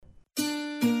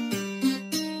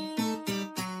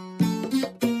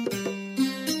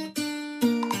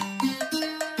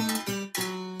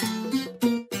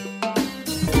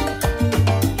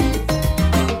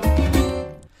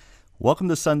Welcome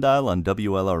to Sundial on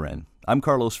WLRN. I'm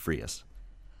Carlos Frias.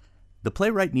 The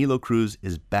playwright Nilo Cruz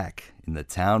is back in the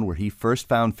town where he first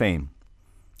found fame.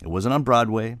 It wasn't on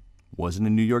Broadway, wasn't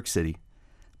in New York City,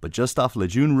 but just off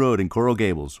Lejeune Road in Coral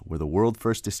Gables, where the world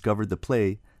first discovered the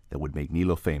play that would make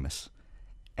Nilo famous,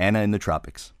 Anna in the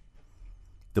Tropics.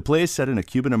 The play is set in a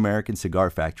Cuban-American cigar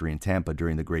factory in Tampa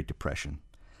during the Great Depression.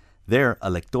 There,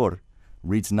 a lector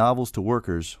reads novels to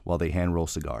workers while they hand-roll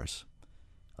cigars.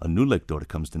 A new lector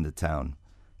comes into town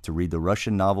to read the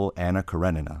Russian novel Anna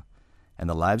Karenina, and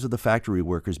the lives of the factory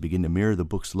workers begin to mirror the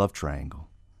book's love triangle.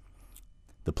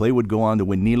 The play would go on to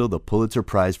win Nilo the Pulitzer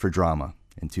Prize for Drama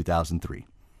in 2003.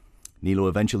 Nilo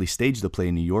eventually staged the play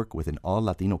in New York with an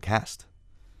all-Latino cast.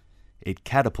 It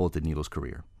catapulted Nilo's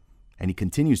career, and he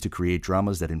continues to create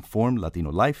dramas that inform Latino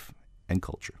life and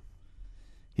culture.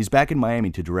 He's back in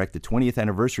Miami to direct the 20th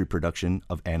anniversary production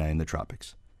of Anna in the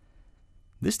Tropics.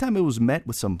 This time it was met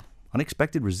with some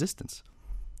unexpected resistance.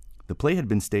 The play had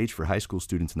been staged for high school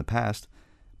students in the past,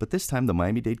 but this time the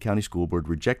Miami-Dade County School Board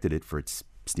rejected it for its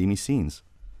steamy scenes.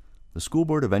 The school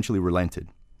board eventually relented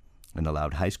and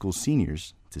allowed high school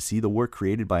seniors to see the work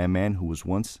created by a man who was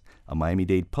once a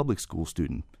Miami-Dade public school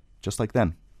student, just like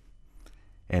them.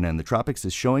 Anna in the Tropics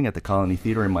is showing at the Colony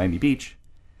Theater in Miami Beach,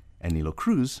 and Nilo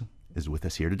Cruz is with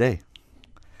us here today.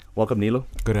 Welcome, Nilo.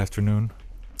 Good afternoon.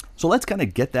 So let's kind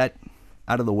of get that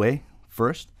out of the way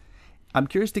first. I'm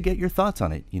curious to get your thoughts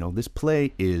on it. You know, this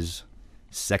play is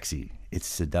sexy, it's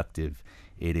seductive,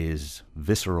 it is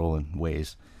visceral in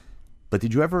ways. But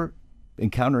did you ever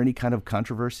encounter any kind of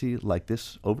controversy like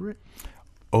this over it?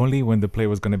 Only when the play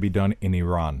was going to be done in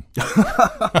Iran.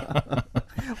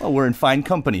 Well, we're in fine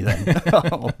company then.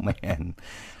 Oh, man.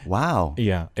 Wow.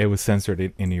 Yeah, it was censored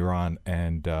in Iran,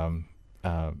 and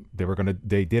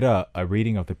they did a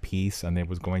reading of the piece, and it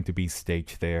was going to be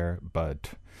staged there,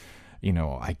 but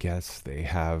I guess they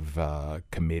have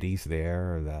committees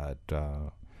there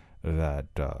that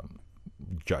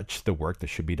judge the work that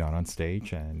should be done on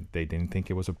stage, and they didn't think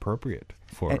it was appropriate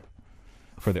for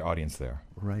the audience there.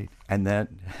 Right. And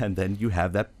then you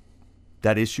have that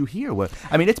issue here. Well,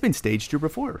 I mean, it's been staged here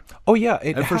before. Oh yeah,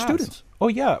 it for has. Students. Oh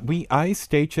yeah, I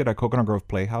staged it at Coconut Grove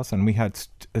Playhouse, and we had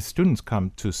students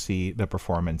come to see the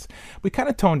performance. We kind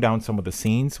of toned down some of the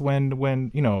scenes when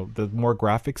the more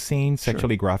graphic scenes,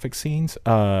 sexually graphic scenes,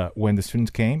 when the students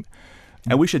came.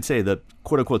 And we should say that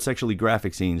quote unquote sexually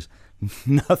graphic scenes,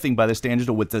 nothing by the standards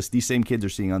of what these same kids are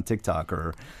seeing on TikTok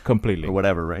or completely or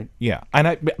whatever, right? Yeah, and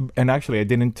actually I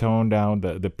didn't tone down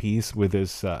the piece with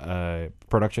this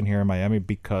production here in Miami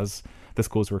because the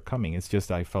schools were coming. It's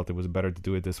just I felt it was better to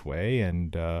do it this way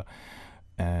and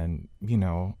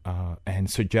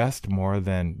suggest more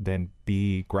than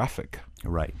be graphic.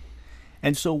 Right.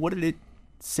 And so, what did it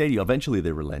say to you? Eventually,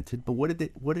 they relented. But what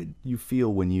did you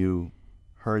feel when you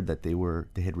heard that they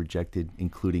had rejected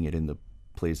including it in the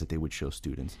plays that they would show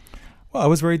students? Well, I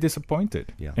was very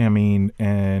disappointed. Yeah. I mean,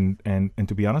 and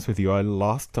to be honest with you, I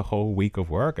lost a whole week of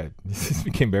work. I just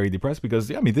became very depressed because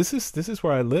this is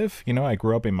where I live. I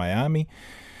grew up in Miami,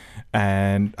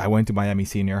 and I went to Miami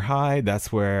Senior High.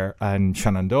 That's where in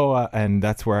Shenandoah, and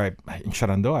that's where in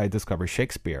Shenandoah I discovered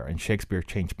Shakespeare, and Shakespeare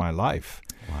changed my life.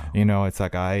 Wow. It's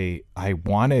like I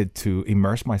wanted to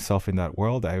immerse myself in that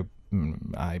world.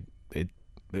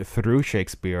 Through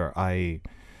Shakespeare, I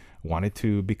wanted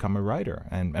to become a writer.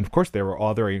 And of course, there were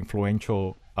other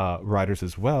influential writers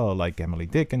as well, like Emily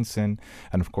Dickinson,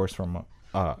 and of course from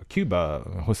Cuba,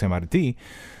 Jose Marti.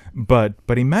 But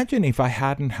imagine if I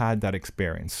hadn't had that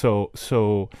experience. So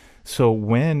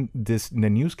when the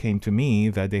news came to me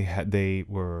that they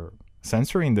were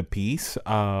censoring the piece,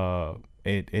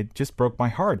 it just broke my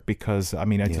heart because I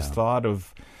just thought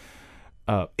of.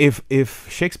 If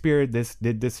Shakespeare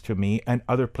did this to me and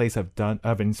other plays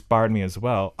have inspired me as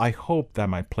well, I hope that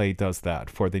my play does that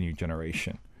for the new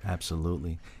generation.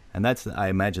 Absolutely. And I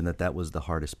imagine that was the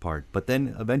hardest part. But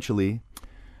then eventually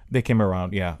they came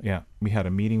around. Yeah. We had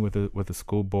a meeting with the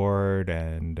school board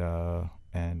and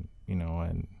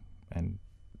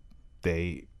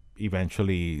they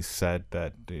eventually said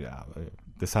that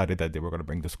decided that they were going to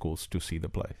bring the schools to see the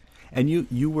play. And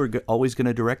you were always going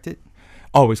to direct it?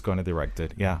 Always going to direct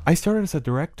it, yeah. I started as a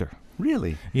director.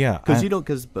 Really? Yeah.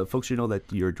 Because folks should know that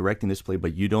you're directing this play,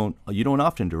 but you don't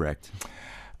often direct.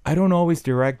 I don't always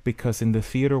direct because in the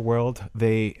theater world,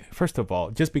 first of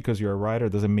all, just because you're a writer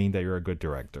doesn't mean that you're a good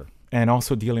director. And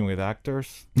also dealing with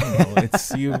actors,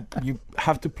 it's you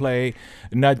have to play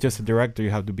not just a director. You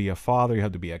have to be a father. You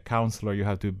have to be a counselor. You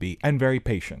have to be and very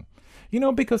patient.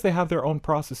 Because they have their own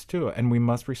process too, and we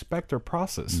must respect their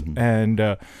process.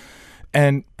 Mm-hmm.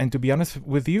 And to be honest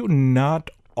with you, not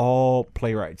all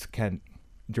playwrights can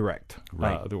direct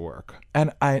Right. the work.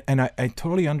 And I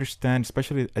totally understand,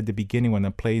 especially at the beginning when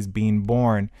the play is being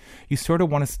born, you sort of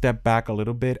want to step back a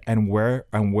little bit and wear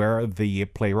the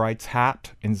playwright's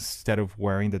hat instead of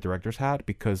wearing the director's hat,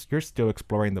 because you're still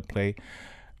exploring the play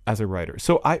as a writer.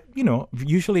 So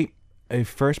usually a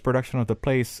first production of the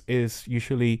plays is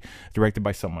usually directed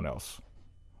by someone else.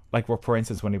 Like, well, for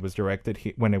instance, when it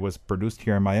was produced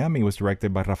here in Miami, it was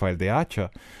directed by Rafael de Acha,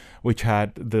 which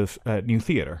had the new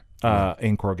theater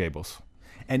in Coral Gables.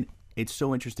 And it's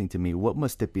so interesting to me. What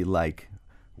must it be like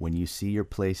when you see your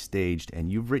play staged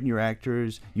and you've written your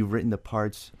actors, you've written the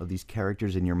parts of these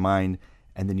characters in your mind,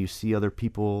 and then you see other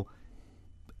people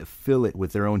fill it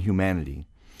with their own humanity?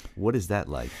 What is that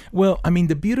like? Well, I mean,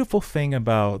 the beautiful thing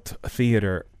about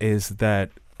theater is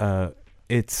that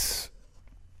it's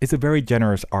a very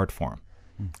generous art form,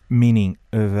 meaning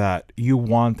that you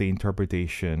want the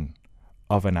interpretation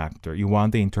of an actor. You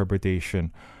want the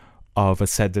interpretation of a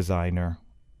set designer,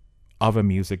 of a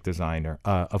music designer,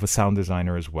 of a sound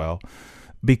designer as well,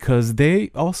 because they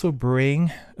also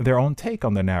bring their own take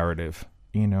on the narrative,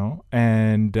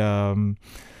 and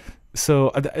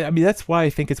so I mean, that's why I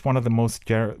think it's one of the most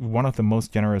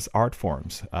generous art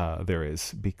forms there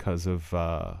is, because of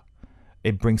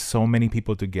it brings so many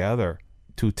people together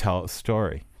to tell a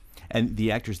story. And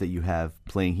the actors that you have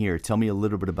playing here, tell me a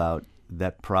little bit about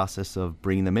that process of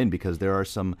bringing them in, because there are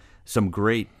some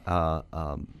great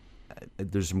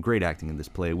there's some great acting in this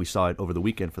play. We saw it over the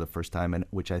weekend for the first time, and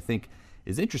which I think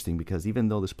is interesting, because even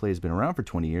though this play has been around for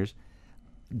 20 years,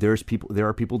 there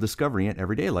are people discovering it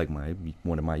every day, like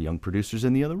one of my young producers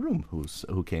in the other room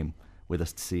who came with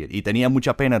us to see it. Y tenía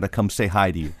mucha pena to come say hi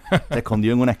to you. Te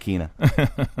escondió en una esquina.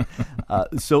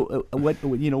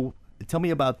 Tell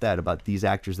me about that, about these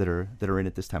actors that are in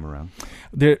it this time around.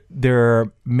 There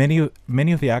are many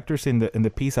of the actors in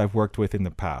the piece I've worked with in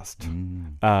the past.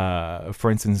 For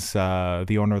instance,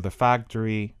 the owner of the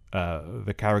factory,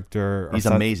 the character he's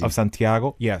amazing. Of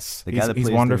Santiago. Yes, the guy that he's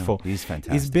plays wonderful. He's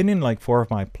fantastic. He's been in like 4 of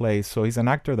my plays, so he's an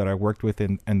actor that I worked with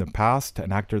in the past,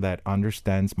 an actor that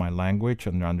understands my language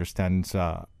and understands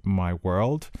my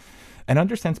world, and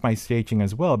understands my staging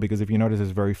as well, because if you notice, it's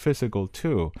very physical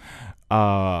too.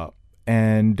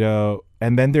 And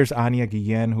then there's Ania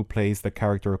Guillen, who plays the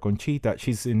character of Conchita.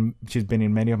 She's been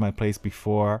in many of my plays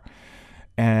before,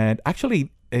 and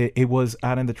actually it was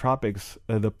Anna in the Tropics,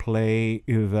 the play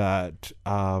that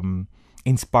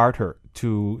inspired her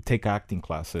to take acting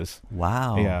classes.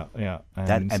 Wow. Yeah.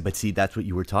 But see, that's what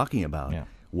you were talking about. Yeah.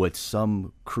 What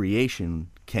some creation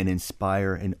can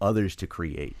inspire and others to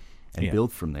create and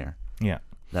build from there. Yeah.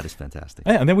 That is fantastic.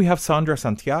 And then we have Sandra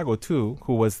Santiago too,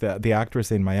 who was the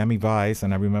actress in Miami Vice,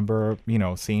 and I remember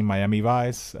seeing Miami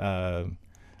Vice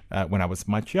when I was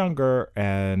much younger,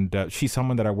 and she's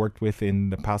someone that I worked with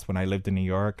in the past when I lived in New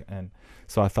York, and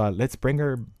so I thought, let's bring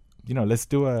her, let's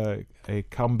do a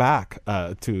comeback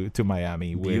to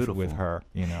Miami with her.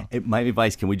 At Miami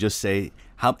Vice, can we just say,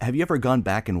 have you ever gone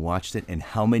back and watched it, and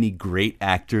how many great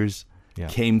actors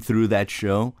came through that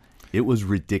show? It was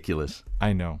ridiculous.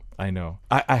 I know.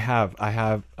 I have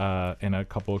in a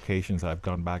couple occasions I've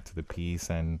gone back to the piece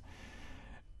and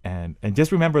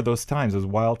just remember those times, those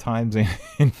wild times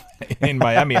in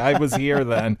Miami. I was here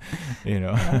then,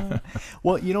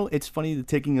 Well, it's funny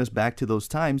taking us back to those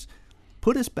times.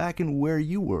 Put us back in where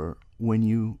you were when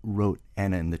you wrote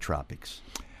Anna in the Tropics.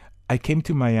 I came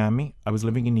to Miami. I was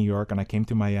living in New York, and I came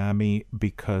to Miami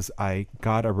because I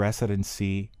got a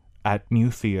residency at New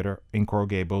Theater in Coral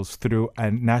Gables through a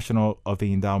National of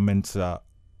the Endowment's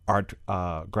art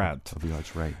grant. Of the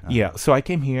arts, right. Yeah, so I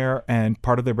came here, and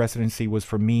part of the residency was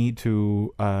for me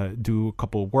to do a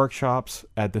couple of workshops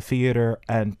at the theater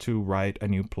and to write a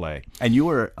new play. And you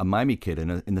were a Miami kid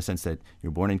in the sense that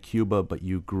you're born in Cuba, but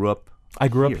you grew up I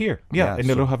grew up here, in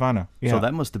Little Havana. Yeah. So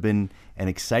that must have been an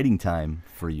exciting time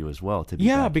for you as well to be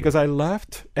back because here. I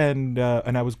left and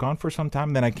I was gone for some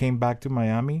time. Then I came back to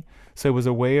Miami. So it was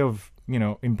a way of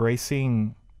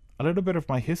embracing a little bit of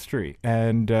my history.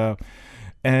 And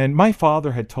my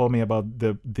father had told me about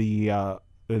the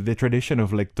tradition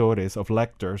of lectores, of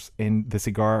lectors in the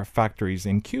cigar factories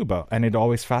in Cuba, and it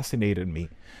always fascinated me.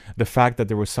 The fact that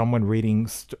there was someone reading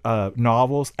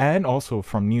novels and also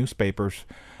from newspapers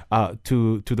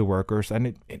to the workers,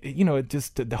 and it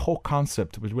just the whole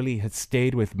concept had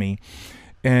stayed with me.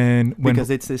 And because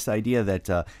it's this idea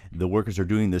that the workers are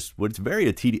doing this, it's very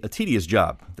a tedious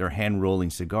job. They're hand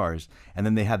rolling cigars, and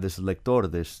then they have this lector,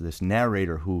 this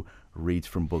narrator who reads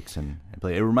from books and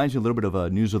play. It reminds you a little bit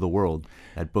of News of the World,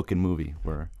 that book and movie.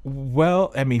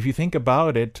 Well, I mean, if you think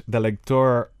about it, the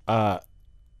lector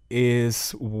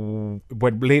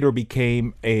what later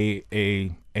became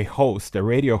a host, a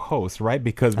radio host, right?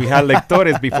 Because we had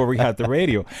lectores before we had the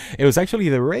radio. It was actually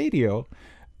the radio.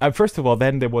 First of all,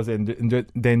 then there was the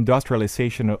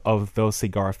industrialization of those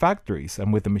cigar factories,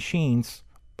 and with the machines,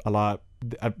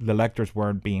 the lectors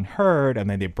weren't being heard, and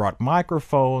then they brought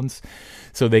microphones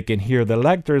so they can hear the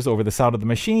lectors over the sound of the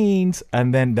machines,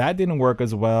 and then that didn't work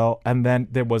as well, and then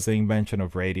there was the invention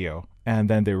of radio, and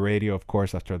then the radio, of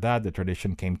course, after that, the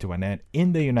tradition came to an end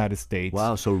in the United States.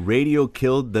 Wow, so radio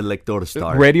killed the lector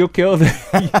star. Radio killed.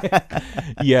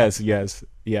 Yes,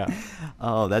 yeah.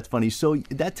 Oh, that's funny. So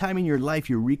that time in your life,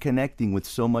 you're reconnecting with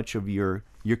so much of your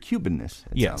Cubanness,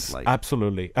 it sounds like.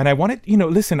 Absolutely. And I wanted,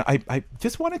 listen, I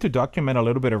just wanted to document a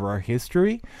little bit of our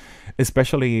history,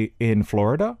 especially in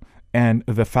Florida, and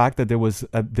the fact that there was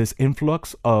this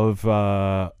influx of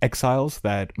exiles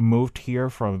that moved here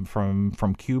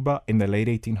from Cuba in the late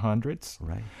 1800s.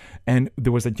 Right. And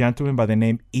there was a gentleman by the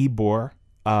name Ybor,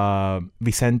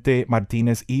 Vicente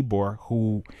Martinez Ybor,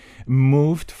 who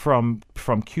moved from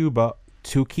Cuba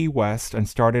to Key West and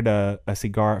started a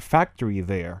cigar factory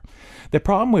there. The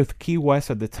problem with Key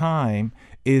West at the time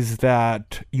is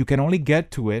that you can only get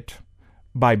to it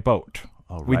by boat.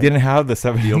 Oh, right. We didn't have the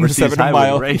 70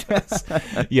 mile. Right?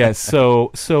 Yes.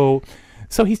 So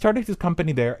he started his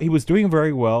company there. He was doing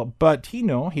very well, but he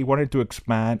wanted to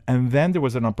expand. And then there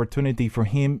was an opportunity for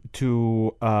him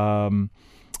to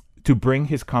bring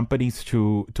his companies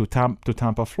to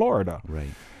Tampa, Florida.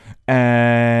 Right.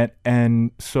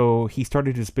 And so he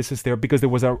started his business there because there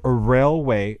was a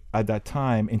railway at that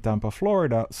time in Tampa,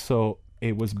 Florida. So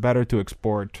it was better to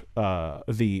export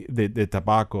the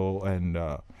tobacco, and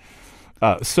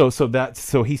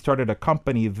so he started a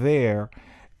company there.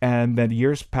 And then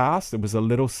years passed. There was a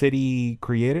little city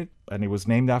created, and it was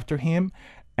named after him.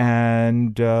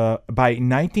 And by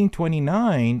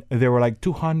 1929, there were like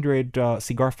 200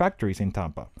 cigar factories in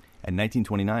Tampa. And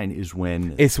 1929 is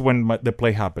when... It's when the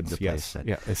play happens, the play yes. is set.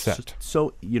 Yeah, it's set.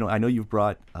 So, I know you've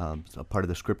brought a part of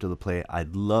the script of the play.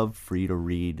 I'd love for you to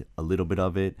read a little bit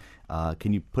of it.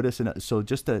 Can you put us in... So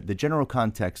just the general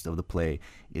context of the play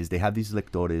is they have these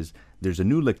lectores. There's a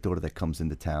new lector that comes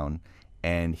into town,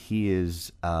 and he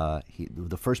is...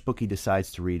 the first book he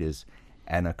decides to read is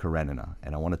Anna Karenina.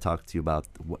 And I want to talk to you about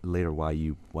later why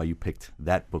you picked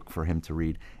that book for him to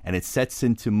read. And it sets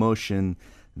into motion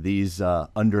these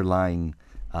underlying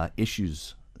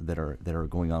issues that are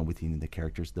going on within the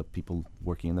characters, the people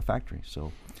working in the factory.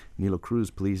 So, Nilo Cruz,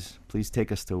 please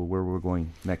take us to where we're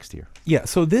going next here. Yeah.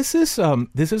 So this is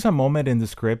a moment in the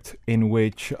script in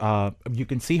which you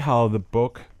can see how the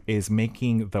book is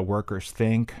making the workers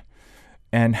think,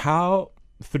 and how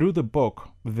through the book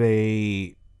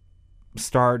they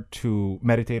start to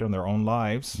meditate on their own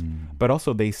lives, but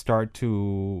also they start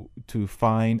to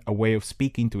find a way of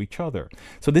speaking to each other.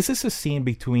 So this is a scene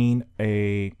between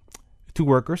two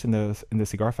workers in the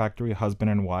cigar factory, a husband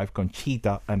and wife,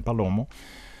 Conchita and Palomo,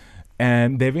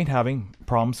 and they've been having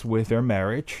problems with their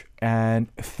marriage,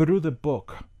 and through the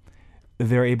book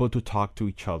they're able to talk to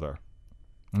each other.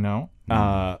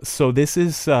 So this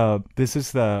is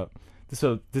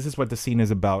what the scene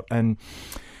is about.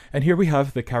 And here we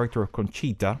have the character of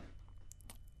Conchita,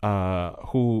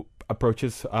 who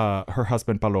approaches her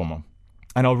husband Palomo.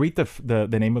 And I'll read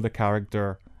the name of the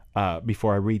character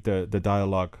before I read the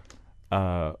dialogue,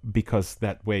 because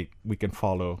that way we can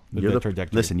follow the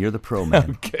trajectory. Listen, you're the pro,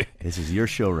 man. Okay. This is your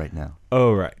show right now.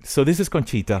 All right. So this is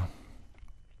Conchita.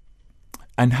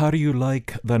 And how do you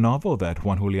like the novel that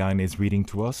Juan Julián is reading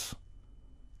to us?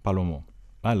 Palomo: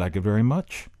 I like it very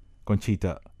much.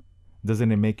 Conchita: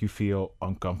 doesn't it make you feel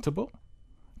uncomfortable?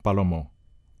 Palomo: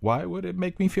 why would it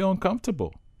make me feel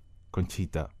uncomfortable?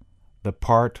 Conchita: the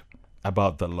part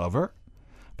about the lover?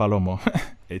 Palomo: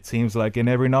 it seems like in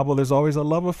every novel there's always a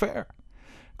love affair.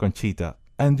 Conchita: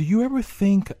 and do you ever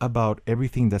think about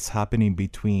everything that's happening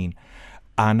between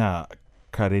Anna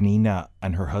Karenina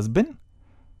and her husband?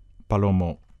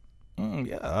 Palomo: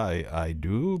 yeah, I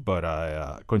do, but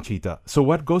Conchita: so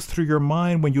what goes through your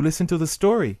mind when you listen to the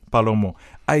story? Palomo: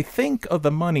 I think of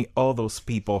the money all those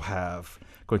people have.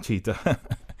 Conchita: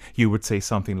 you would say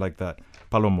something like that.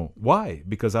 Palomo: why?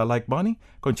 Because I like money?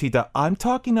 Conchita: I'm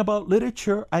talking about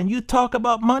literature and you talk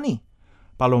about money.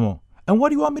 Palomo: and what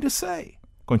do you want me to say?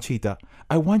 Conchita: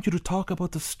 I want you to talk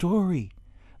about the story,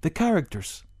 the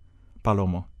characters.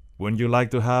 Palomo: wouldn't you like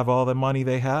to have all the money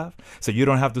they have? So you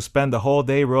don't have to spend the whole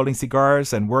day rolling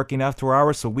cigars and working after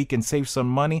hours so we can save some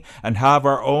money and have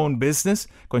our own business?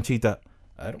 Conchita: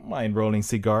 I don't mind rolling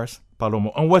cigars.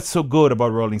 Palomo: and what's so good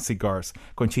about rolling cigars?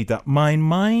 Conchita: my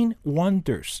mind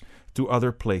wanders to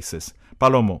other places.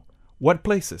 Palomo: What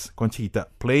places, Conchita?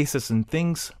 Places and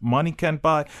things money can't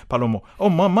buy. Palomo, oh,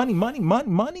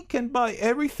 money can buy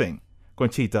everything.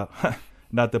 Conchita,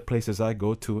 not the places I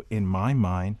go to in my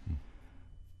mind.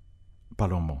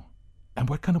 Palomo, and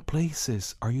what kind of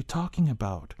places are you talking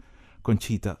about?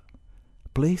 Conchita,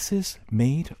 places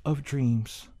made of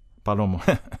dreams.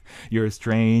 Palomo, you're a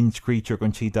strange creature,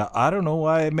 Conchita. I don't know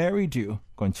why I married you.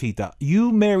 Conchita,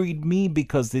 you married me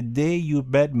because the day you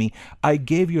met me, I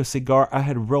gave you a cigar I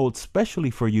had rolled specially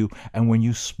for you, and when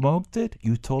you smoked it,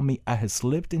 you told me I had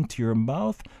slipped into your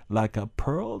mouth like a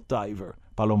pearl diver.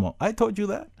 Palomo, I told you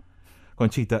that?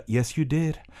 Conchita, yes, you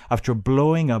did. After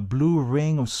blowing a blue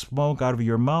ring of smoke out of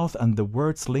your mouth, and the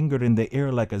words lingered in the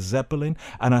air like a zeppelin,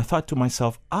 and I thought to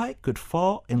myself, I could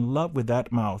fall in love with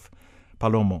that mouth.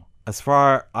 Palomo, as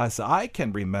far as I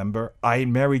can remember, I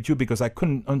married you because I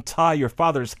couldn't untie your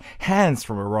father's hands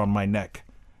from around my neck.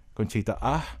 Conchita,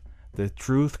 the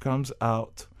truth comes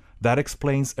out. That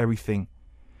explains everything.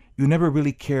 You never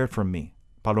really cared for me.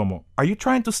 Palomo, are you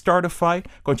trying to start a fight?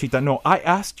 Conchita, no, I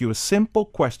asked you a simple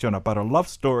question about a love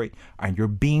story and you're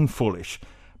being foolish.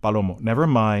 Palomo, never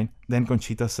mind. Then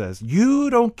Conchita says,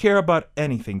 you don't care about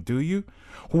anything, do you?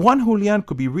 Juan Julian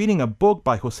could be reading a book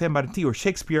by Jose Marti or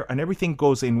Shakespeare and everything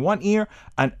goes in one ear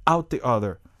and out the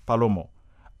other. Palomo,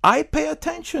 I pay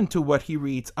attention to what he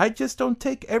reads. I just don't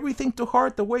take everything to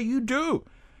heart the way you do.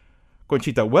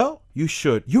 Conchita, well, you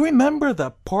should. You remember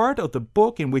the part of the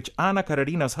book in which Ana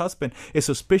Karenina's husband is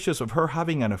suspicious of her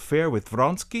having an affair with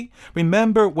Vronsky?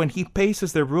 Remember when he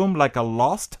paces the room like a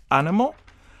lost animal?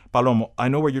 Palomo, I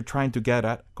know where you're trying to get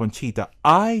at. Conchita,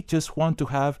 I just want to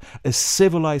have a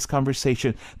civilized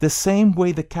conversation, the same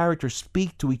way the characters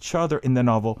speak to each other in the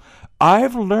novel.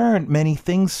 I've learned many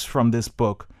things from this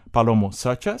book. Palomo,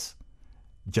 such as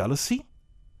jealousy?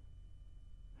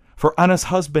 For Anna's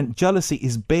husband, jealousy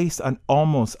is based on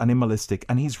almost animalistic,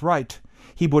 and he's right.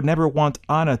 He would never want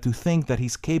Anna to think that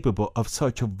he's capable of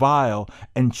such vile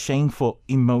and shameful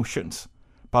emotions.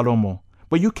 Palomo,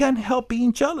 but you can't help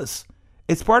being jealous.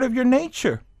 It's part of your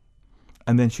nature.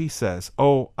 And then she says,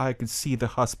 oh, I could see the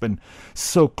husband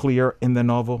so clear in the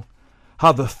novel.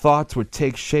 How the thoughts would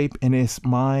take shape in his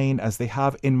mind as they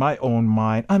have in my own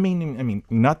mind. I mean,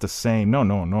 not the same. No.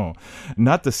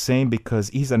 Not the same because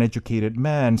he's an educated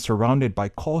man surrounded by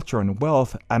culture and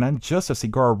wealth, and I'm just a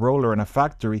cigar roller in a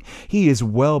factory. He is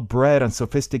well-bred and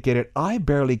sophisticated. I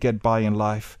barely get by in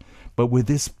life. But with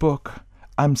this book,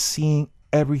 I'm seeing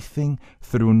everything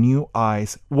through new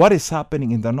eyes. What is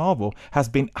happening in the novel has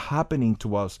been happening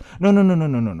to us. No.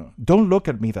 Don't look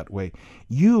at me that way.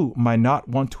 You might not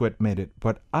want to admit it,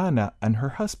 but Anna and her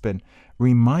husband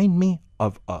remind me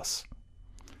of us.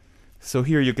 So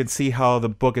here you can see how the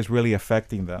book is really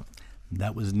affecting them.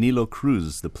 That was Nilo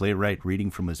Cruz, the playwright,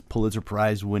 reading from his Pulitzer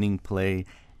Prize-winning play,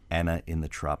 Anna in the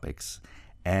Tropics.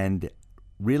 And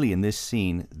really in this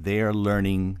scene, they are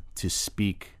learning to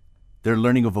speak. They're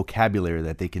learning a vocabulary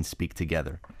that they can speak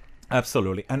together.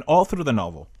 Absolutely. And all through the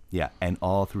novel. Yeah, and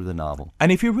all through the novel.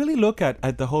 And if you really look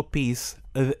at the whole piece,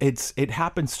 it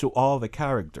happens to all the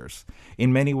characters.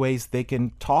 In many ways, they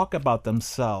can talk about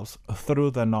themselves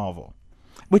through the novel,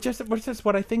 which is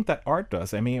what I think that art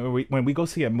does. I mean, when we go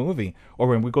see a movie or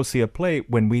when we go see a play,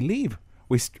 when we leave,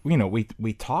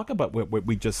 we talk about what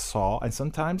we just saw, and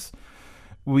sometimes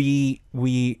we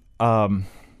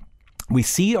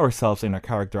see ourselves in a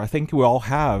character. I think we all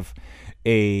have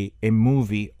a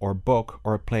movie or book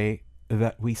or a play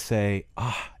that we say,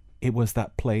 it was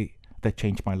that play that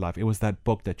changed my life. It was that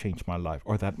book that changed my life,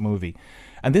 or that movie.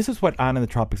 And this is what Anna in the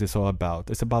Tropics is all about.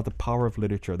 It's about the power of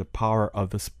literature, the power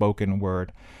of the spoken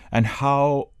word, and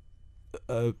how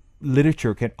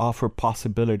literature can offer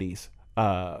possibilities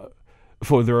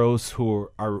for those who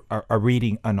are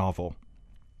reading a novel.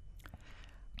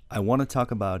 I want to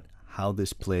talk about how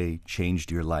this play changed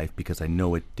your life, because I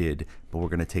know it did, but we're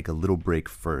going to take a little break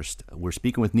first. We're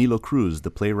speaking with Nilo Cruz,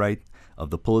 the playwright of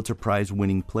the Pulitzer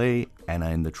Prize-winning play,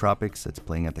 Anna in the Tropics, that's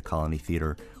playing at the Colony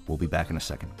Theater. We'll be back in a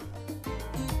second.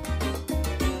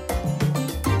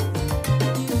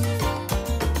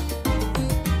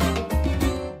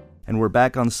 And we're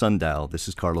back on Sundial. This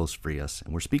is Carlos Frias,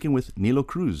 and we're speaking with Nilo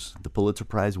Cruz, the Pulitzer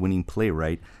Prize-winning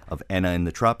playwright of Anna in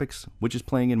the Tropics, which is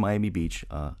playing in Miami Beach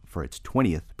for its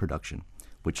 20th production,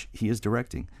 which he is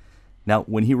directing. Now,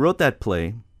 when he wrote that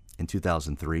play in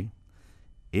 2003,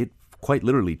 it quite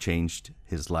literally changed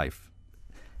his life.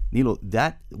 Nilo,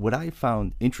 what I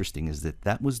found interesting is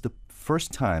that was the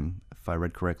first time, if I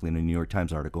read correctly in a New York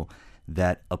Times article,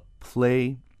 that a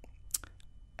play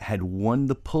had won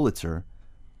the Pulitzer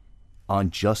on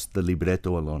just the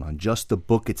libretto alone, on just the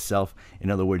book itself. In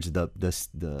other words,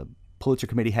 the Pulitzer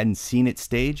Committee hadn't seen it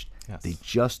staged. Yes. They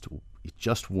just you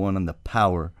just won on the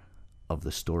power of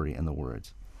the story and the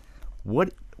words.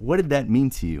 What did that mean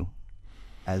to you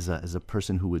as a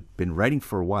person who had been writing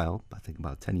for a while? I think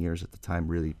about 10 years at the time,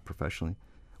 really professionally.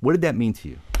 What did that mean to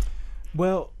you?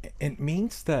 Well, it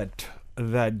means that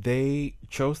they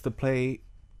chose the play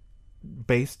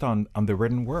based on the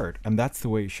written word, and that's the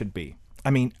way it should be. I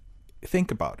mean,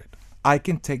 think about it. I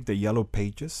can take the yellow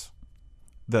pages,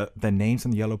 the names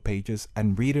in the yellow pages,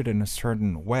 and read it in a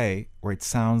certain way where it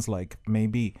sounds like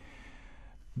maybe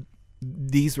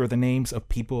these were the names of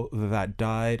people that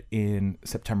died in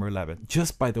September 11th,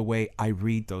 just by the way I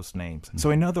read those names. Mm-hmm.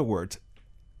 So in other words,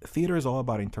 theater is all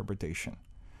about interpretation.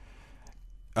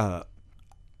 A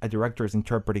director is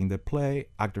interpreting the play,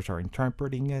 actors are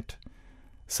interpreting it.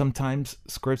 Sometimes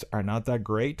scripts are not that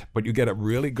great, but you get a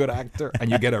really good actor and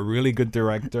you get a really good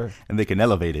director. And they can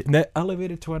elevate it. And they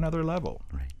elevate it to another level.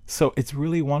 Right. So it's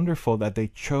really wonderful that they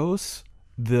chose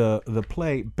the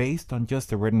play based on just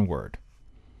the written word.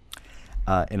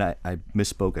 And I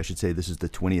misspoke. I should say this is the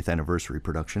 20th anniversary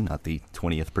production, not the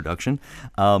 20th production.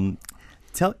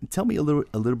 Tell me a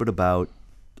little bit about,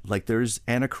 like, there's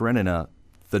Anna Karenina.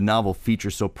 The novel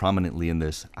features so prominently in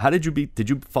this. How did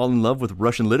you fall in love with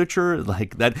Russian literature,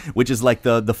 like that, which is like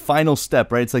the final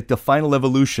step, right? It's like the final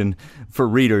evolution for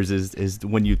readers is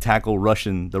when you tackle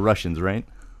the Russians, right?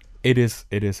 It is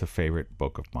a favorite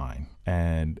book of mine,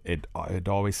 and it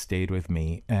always stayed with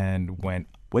me. And when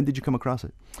did you come across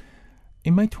it?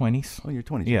 In my 20s. Oh, your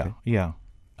 20s. Yeah, okay. Yeah.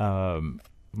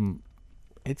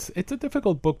 It's a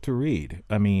difficult book to read.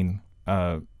 I mean,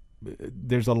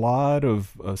 there's a lot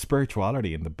of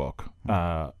spirituality in the book,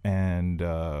 but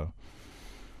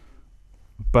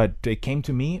it came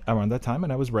to me around that time,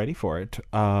 and I was ready for it,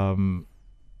 and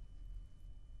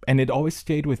it always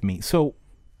stayed with me. So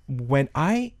when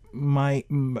the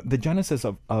genesis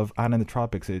of Anna in the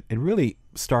Tropics, it really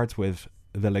starts with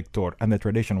the lector and the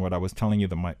tradition. What I was telling you,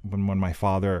 when my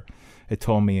father had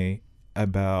told me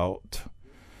about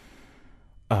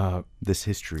this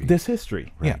history.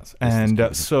 Right. Yes.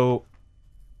 And so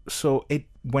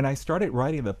when I started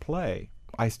writing the play,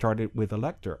 I started with a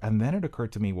lector, and then it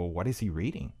occurred to me, well, what is he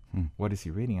reading? What is he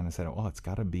reading? And I said, oh, it's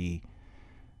got to be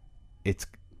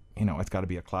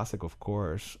a classic, of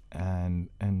course. And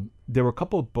there were a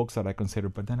couple of books that I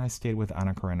considered, but then I stayed with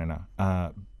Anna Karenina,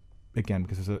 again,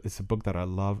 because it's a book that I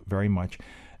love very much.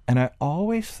 And I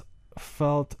always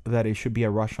felt that it should be a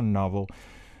Russian novel,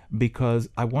 because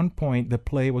at one point the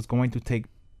play was going to take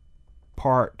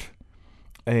part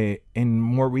in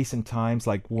more recent times,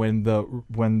 like when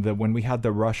we had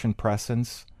the Russian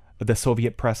presence, the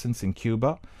Soviet presence in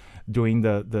Cuba during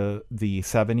the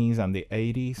 70s and the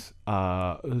 80s.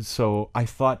 So I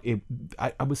thought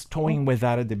I was toying with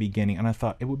that at the beginning, and I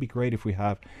thought it would be great if we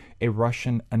have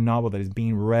a novel that is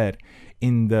being read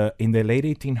in the late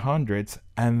 1800s,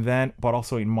 and then but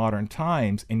also in modern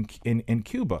times in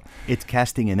Cuba. It's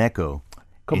casting an echo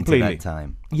completely into that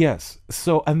time. Yes.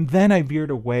 So, and then I veered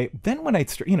away. Then when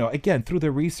again, through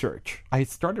the research, I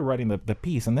started writing the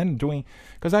piece, and then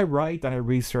because I write and I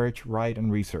research.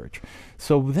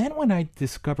 So then when I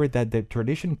discovered that the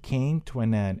tradition came to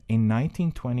an end in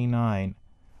 1929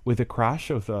 with the crash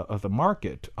of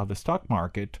the stock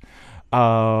market,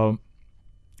 and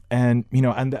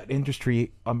that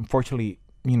industry unfortunately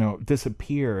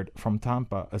disappeared from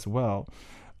Tampa as well.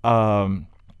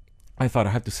 I thought I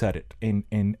had to set it in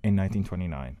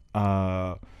 1929.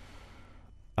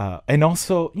 And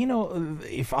also,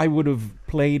 if I would have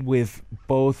played with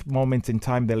both moments in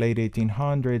time, the late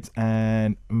 1800s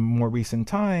and more recent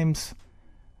times,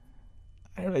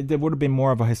 there would have been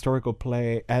more of a historical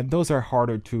play, and those are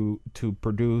harder to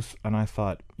produce. And I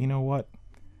thought, you know what?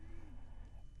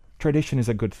 Tradition is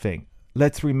a good thing.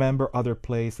 Let's remember other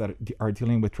plays that are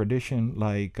dealing with tradition,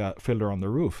 like Fiddler on the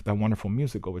Roof, that wonderful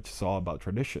musical, which is all about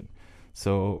tradition.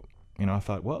 So, I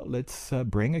thought, well, let's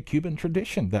bring a Cuban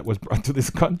tradition that was brought to this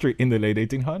country in the late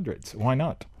 1800s. Why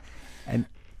not? And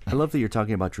I love that you're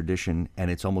talking about tradition,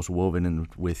 and it's almost woven in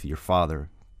with your father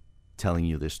telling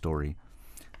you this story.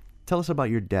 Tell us about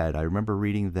your dad. I remember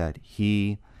reading that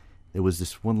there was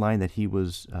this one line that he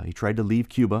tried to leave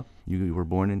Cuba. You were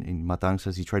born in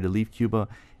Matanzas. He tried to leave Cuba,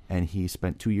 and he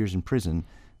spent 2 years in prison,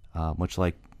 much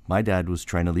like my dad was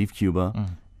trying to leave Cuba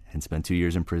and spent 2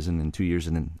 years in prison and 2 years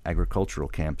in an agricultural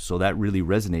camp. So that really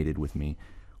resonated with me.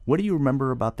 What do you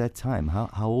remember about that time? How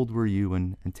old were you?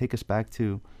 And take us back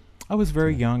to... I was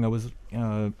very young. I was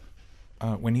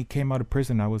when he came out of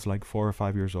prison, I was like 4 or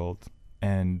 5 years old.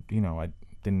 And, I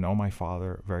didn't know my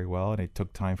father very well, and it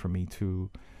took time for me to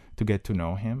to get to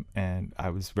know him, and I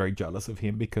was very jealous of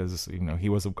him because he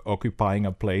was occupying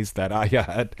a place that I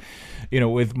had,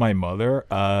 with my mother,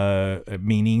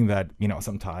 meaning that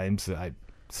sometimes I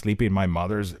sleep in my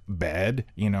mother's bed,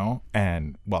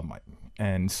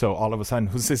 and so all of a sudden,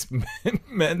 who's this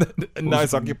man that now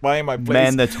is occupying my place?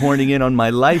 Man that's horning in on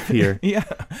my life here. Yeah.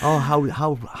 Oh,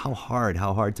 how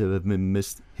hard to have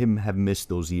missed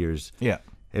those years. Yeah.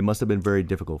 It must have been very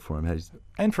difficult for him.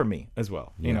 And for me as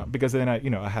well, because then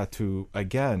I had to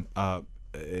again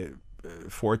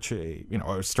forge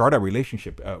or start a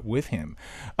relationship with him.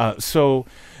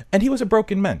 And he was a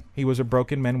broken man. He was a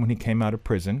broken man when he came out of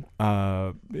prison.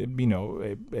 Everybody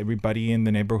in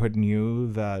the neighborhood knew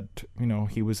that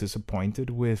he was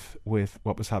disappointed with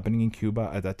what was happening in Cuba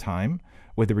at that time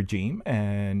with the regime,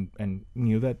 and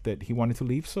knew that he wanted to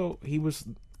leave. So he was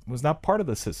not part of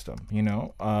the system.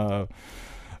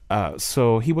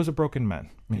 So he was a broken man.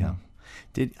 Yeah.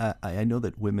 I know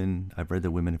that I've read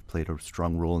that women have played a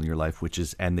strong role in your life,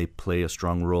 and they play a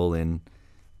strong role in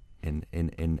Anna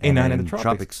in the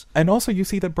Tropics. And also you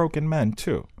see the broken men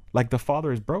too. Like the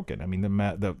father is broken. I mean,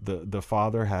 the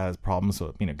father has problems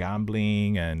with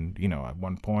gambling, and at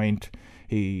one point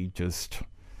he just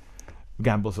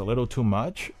gambles a little too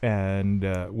much, and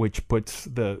which puts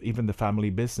even the family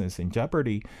business in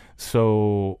jeopardy.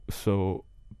 So.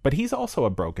 But he's also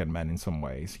a broken man in some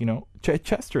ways.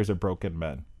 Chester is a broken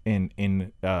man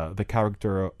in the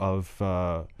character of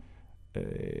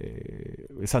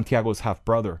Santiago's half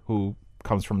brother, who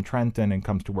comes from Trenton and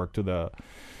comes to work to the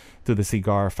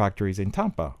cigar factories in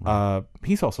Tampa. Right.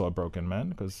 He's also a broken man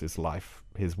because his wife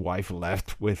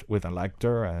left with a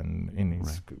Lecter, and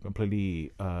he's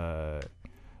completely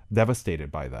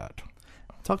devastated by that.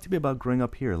 Talk to me about growing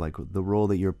up here, like the role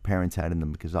that your parents had in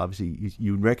them, because obviously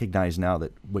you recognize now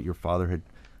that what your father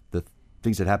the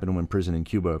things that happened when prison in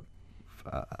Cuba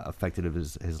affected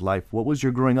his life. What was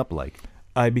your growing up like?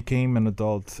 I became an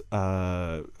adult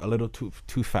a little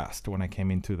too fast when I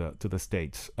came into the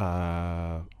States.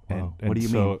 What do you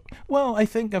mean? Well, I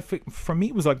think for me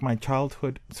it was like my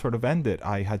childhood sort of ended.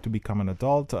 I had to become an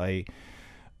adult.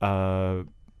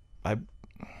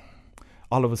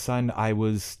 All of a sudden, I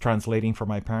was translating for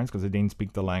my parents because they didn't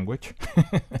speak the language,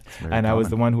 and common. I was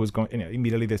the one who was going.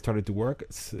 Immediately, they started to work.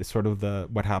 It's sort of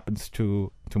what happens to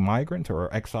migrants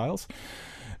or exiles,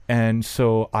 and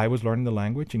so I was learning the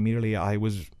language. Immediately, I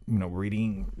was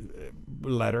reading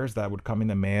letters that would come in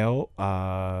the mail.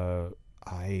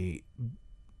 I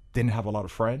didn't have a lot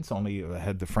of friends. Only I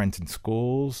had the friends in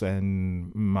schools,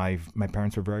 and my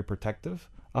parents were very protective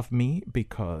of me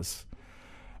because.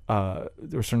 There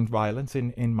was certain violence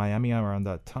in Miami around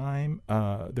that time.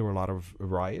 There were a lot of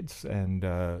riots and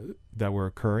that were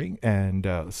occurring, and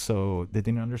so they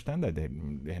didn't understand that. They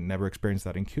had never experienced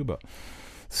that in Cuba.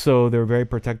 So they were very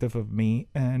protective of me,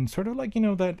 and sort of like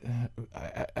that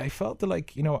I felt that I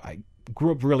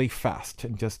grew up really fast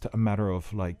in just a matter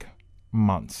of like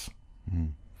months.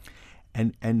 Mm.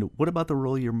 And what about the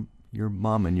role your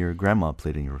mom and your grandma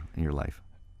played in your life?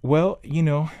 Well,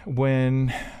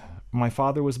 when my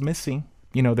father was missing,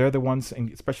 they're the ones,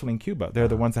 especially in Cuba, they're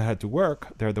the ones that had to work.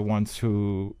 They're the ones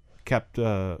who kept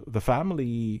the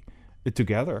family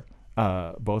together,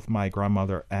 both my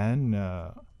grandmother and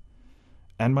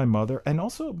my mother. And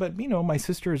also, but, my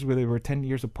sisters, they were 10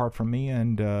 years apart from me,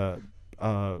 and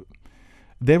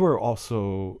they were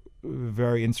also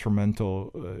very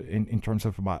instrumental in terms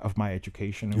of my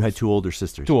education. You had two older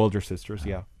sisters. Two older sisters,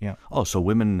 yeah. Oh, so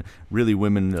women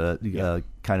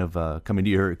kind of coming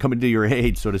to your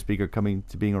age, so to speak, or coming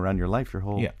to being around your life your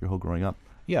whole growing up.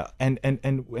 Yeah, and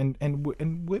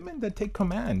women that take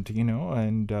command,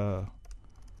 and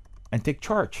take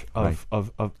charge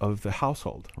of the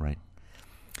household. Right.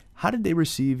 How did they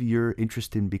receive your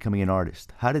interest in becoming an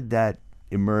artist? How did that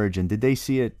emerge, and did they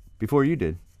see it before you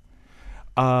did?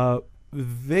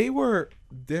 They were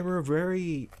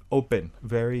very open,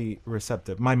 very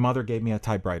receptive. My mother gave me a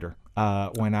typewriter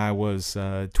when I was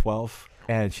 12,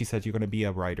 and she said, "You're going to be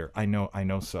a writer." I know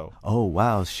so. Oh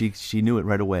wow, she knew it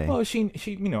right away. Well, she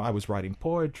I was writing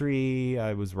poetry,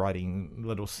 I was writing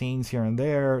little scenes here and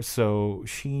there, so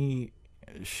she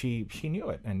knew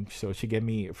it, and so she gave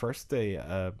me first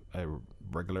a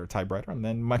regular typewriter, and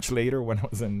then much later when I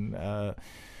was in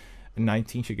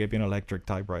 19, she gave me an electric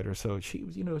typewriter. So she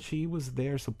was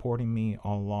there supporting me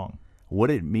all along. What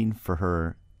did it mean for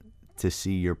her to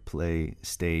see your play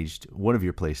staged, one of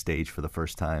your plays staged for the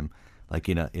first time, like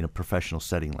in a professional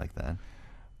setting like that?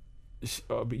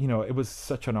 It was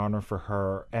such an honor for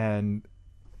her, and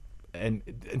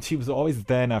she was always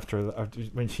then after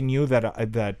when she knew that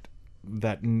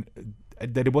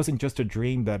that it wasn't just a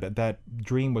dream, that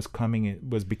dream was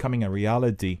becoming a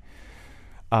reality.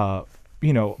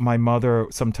 My mother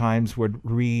sometimes would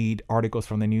read articles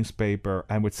from the newspaper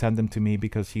and would send them to me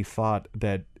because she thought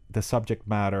that the subject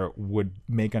matter would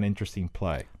make an interesting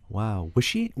play. Wow. Was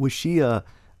she an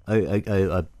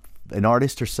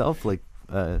artist herself? Like,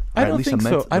 I don't think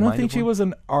so. I don't think she was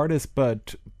an artist,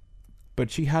 but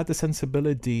she had the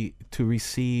sensibility to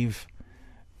receive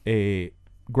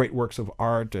great works of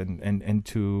art and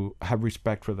to have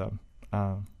respect for them.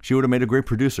 She would have made a great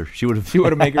producer. She would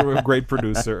have made a great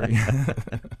producer.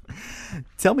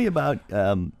 Tell me about.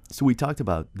 So we talked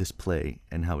about this play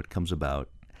and how it comes about,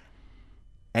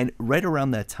 and right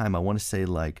around that time, I want to say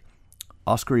like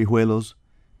Oscar Hijuelos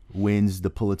wins the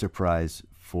Pulitzer Prize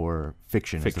for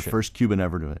fiction. It's the first Cuban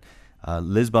ever to it.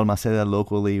 Liz Balmaceda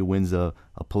locally wins a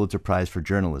Pulitzer Prize for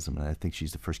journalism, and I think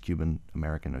she's the first Cuban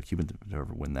American or Cuban to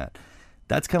ever win that.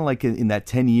 That's kind of like in that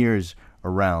 10 years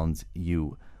around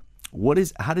you.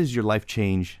 How does your life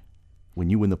change when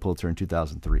you win the Pulitzer in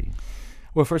 2003?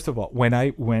 Well, first of all, when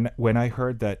I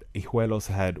heard that Hijuelos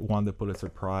had won the Pulitzer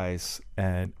Prize,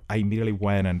 and I immediately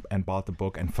went and bought the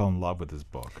book and fell in love with this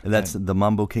book. And that's the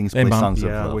Mambo Kings Play Songs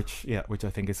of Love. Which I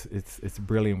think it's a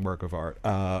brilliant work of art.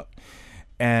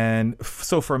 And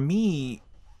so for me,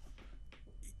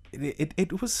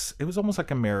 it was almost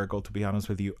like a miracle, to be honest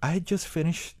with you. I had just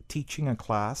finished teaching a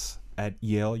class at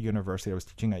Yale University. I was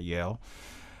teaching at Yale.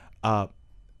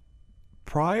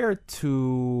 Prior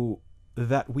to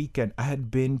that weekend, I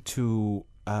had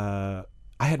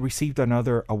received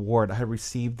another award. I had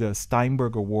received the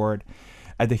Steinberg Award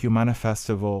at the Humana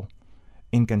Festival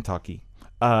in Kentucky.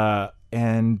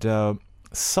 And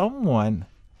someone,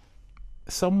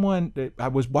 I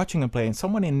was watching a play, and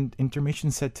someone in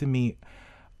intermission said to me,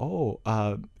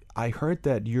 I heard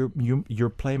that your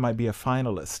play might be a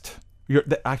finalist.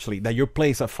 That your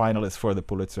play is a finalist for the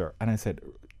Pulitzer. And I said,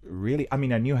 really? I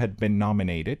mean, I knew I had been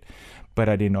nominated, but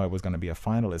I didn't know I was going to be a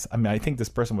finalist. I mean, I think this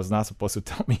person was not supposed to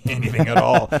tell me anything at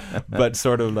all, but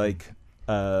sort of like,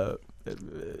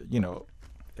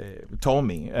 told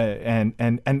me. And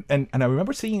I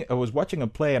remember I was watching a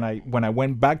play, and when I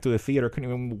went back to the theater, I couldn't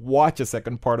even watch a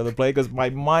second part of the play because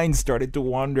my mind started to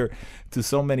wander to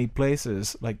so many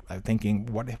places. Like, I'm thinking,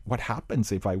 what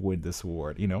happens if I win this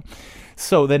award,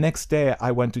 So the next day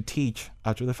I went to teach,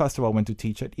 after the festival, I went to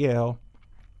teach at Yale.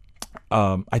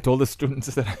 I told the students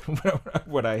that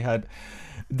what I had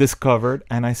discovered,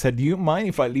 and I said, do you mind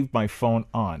if I leave my phone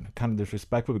on? Kind of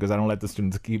disrespectful because I don't let the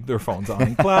students keep their phones on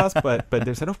in class, but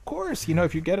they said, of course,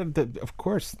 if you get it, of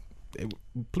course,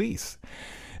 please.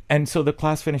 And so the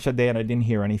class finished that day, and I didn't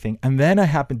hear anything. And then I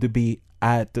happened to be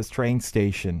at this train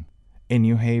station in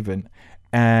New Haven,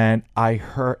 and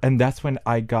that's when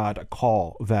I got a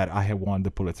call that I had won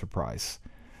the Pulitzer Prize.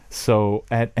 So,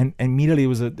 and immediately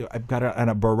I've got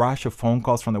a barrage of phone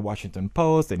calls from the Washington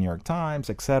Post, the New York Times,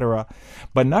 etc.,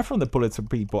 but not from the Pulitzer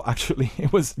people. Actually,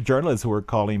 it was journalists who were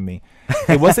calling me.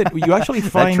 It wasn't. You actually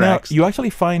find out. You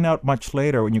actually find out much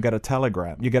later when you get a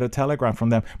telegram. You get a telegram from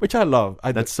them, which I love.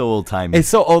 That's so old timey. It's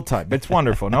so old time. It's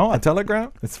wonderful. No, a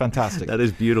telegram. It's fantastic. That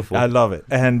is beautiful. I love it.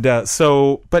 And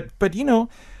but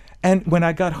and when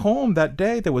I got home that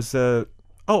day, there was a.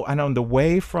 Oh, and on the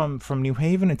way from New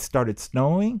Haven, it started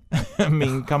snowing. I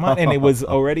mean, come on. And it was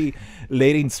already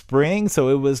late in spring. So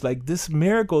it was like this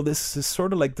miracle. This is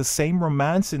sort of like the same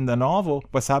romance in the novel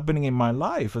was happening in my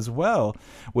life as well,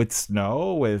 with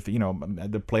snow, with,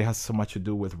 the play has so much to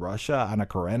do with Russia, Anna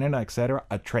Karenina, etc.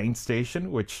 A train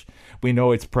station, which we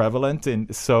know it's prevalent.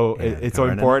 And so it's so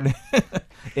important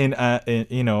in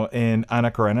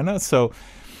Anna Karenina. So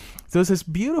there's this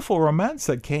beautiful romance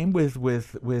that came with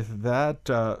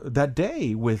that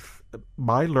day, with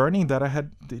my learning that I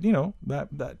had,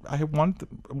 that I had won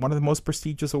one of the most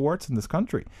prestigious awards in this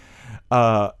country,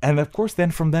 and of course,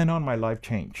 then from then on, my life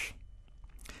changed.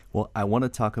 Well, I want to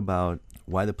talk about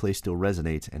why the play still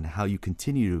resonates and how you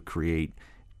continue to create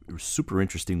super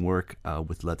interesting work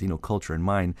with Latino culture in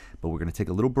mind, but we're going to take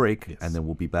a little break, yes, and then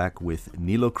we'll be back with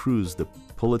Nilo Cruz, the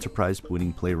Pulitzer Prize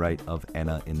winning playwright of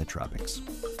Anna in the Tropics.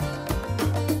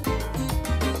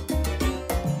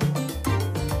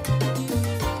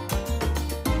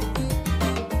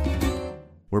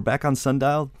 We're back on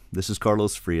Sundial. This is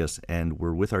Carlos Frias, and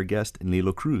we're with our guest,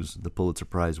 Nilo Cruz, the Pulitzer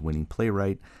Prize winning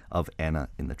playwright of Anna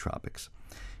in the Tropics.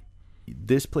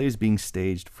 This play is being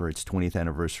staged for its 20th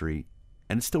anniversary,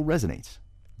 and it still resonates.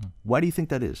 Why do you think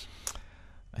that is?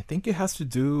 I think it has to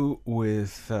do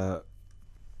with the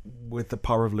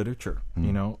power of literature.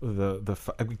 It's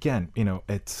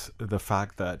the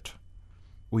fact that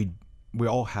we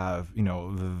all have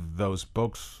those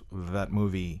books, that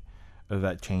movie,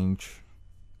 that change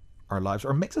our lives,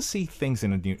 or makes us see things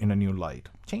in a new light.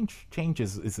 Change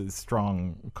is a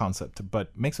strong concept,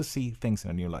 but makes us see things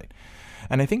in a new light.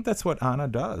 And I think that's what Anna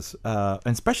does, and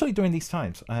especially during these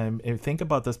times. Think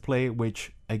about this play,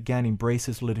 which again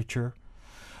embraces literature,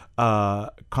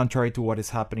 contrary to what is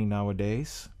happening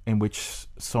nowadays, in which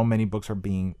so many books are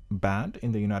being banned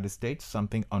in the United States,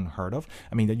 something unheard of.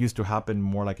 I mean, that used to happen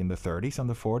more like in the 30s and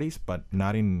the 40s, but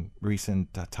not in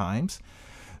recent times.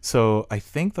 So I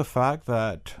think the fact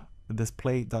that this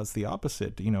play does the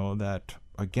opposite, that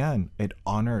again it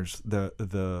honors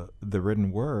the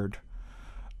written word.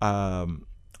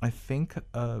 I think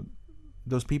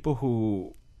those people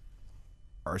who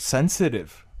are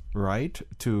sensitive, right,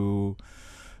 to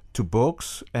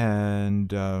books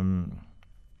and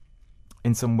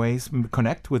in some ways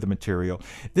connect with the material.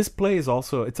 This play is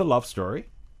also, it's a love story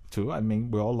too. I mean,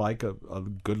 we all like a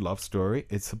good love story.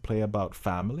 It's a play about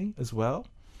family as well.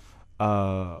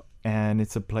 And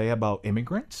it's a play about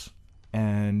immigrants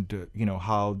and,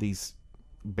 how these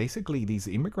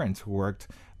immigrants who worked,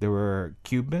 there were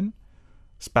Cuban,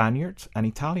 Spaniards, and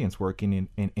Italians working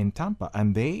in Tampa.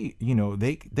 And they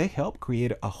helped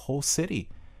create a whole city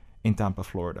in Tampa,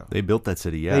 Florida. They built that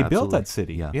city, yeah. They built that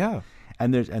city, yeah.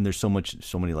 And there's so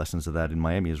many lessons of that in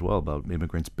Miami as well, about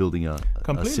immigrants building a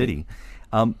city.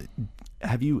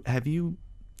 Have you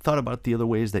thought about the other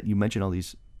ways that you mentioned all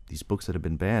these books that have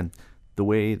been banned, the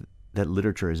way that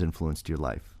literature has influenced your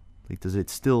life? Like, does it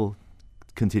still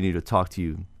continue to talk to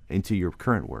you into your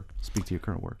current work, speak to your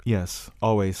current work? Yes,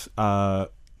 always.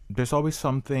 There's always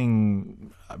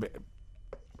something.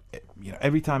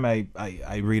 Every time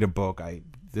I read a book,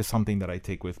 there's something that I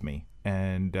take with me,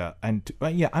 and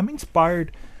I'm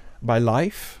inspired by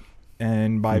life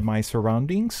and by my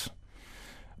surroundings,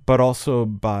 but also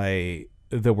by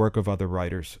the work of other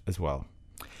writers as well.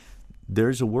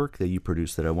 There's a work that you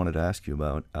produced that I wanted to ask you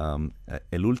about,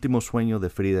 El Último Sueño de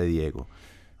Frida y Diego,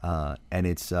 and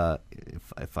it's,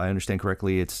 if I understand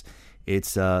correctly, it's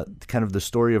kind of the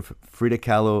story of Frida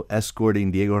Kahlo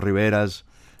escorting Diego Rivera's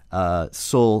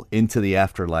soul into the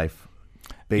afterlife,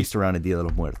 based around El Día de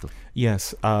los Muertos.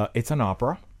 Yes, it's an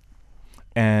opera,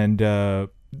 and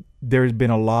there's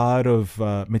been a lot of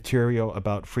material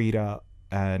about Frida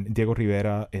and Diego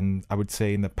Rivera I would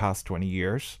say, in the past 20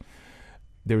 years.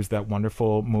 There's that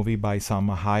wonderful movie by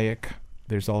Salma Hayek.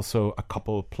 There's also a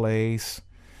couple of plays,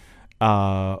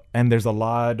 and there's a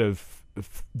lot of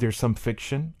there's some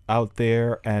fiction out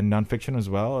there and nonfiction as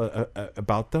well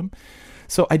about them.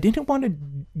 So I didn't want to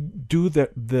do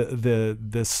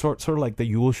the sort of like the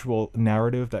usual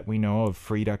narrative that we know of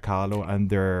Frida Kahlo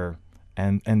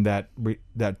and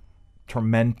that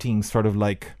tormenting sort of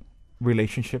like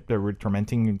relationship, the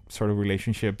tormenting sort of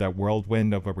relationship, that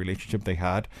whirlwind of a relationship they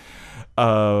had.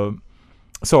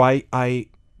 So I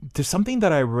there's something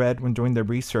that I read when doing the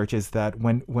research, is that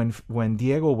when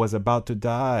Diego was about to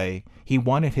die, he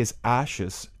wanted his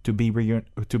ashes to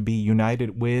be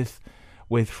united with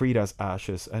Frida's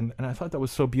ashes, and I thought that was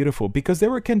so beautiful, because they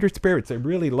were kindred spirits. They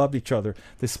really loved each other,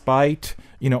 despite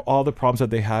all the problems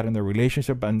that they had in their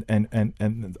relationship,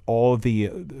 and all the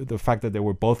fact that they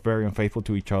were both very unfaithful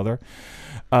to each other.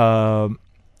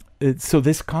 So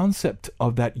this concept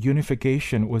of that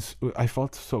unification I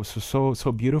felt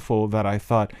so beautiful, that I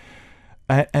thought.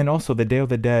 And also, the Day of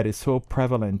the Dead is so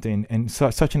prevalent and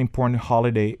such an important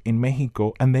holiday in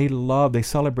Mexico, and they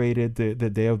celebrated the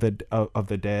Day of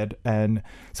the Dead, and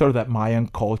sort of that Mayan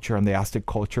culture and the Aztec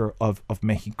culture of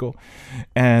Mexico,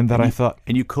 and I thought.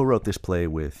 And you co-wrote this play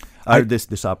with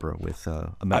this opera with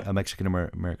a Mexican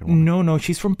American woman. No,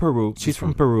 she's from Peru. She's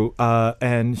from Peru,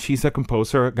 and she's a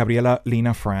composer, Gabriela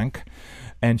Lina Frank.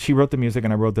 And she wrote the music,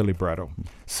 and I wrote the libretto.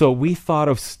 So we thought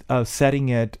of setting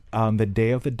it on the Day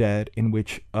of the Dead, in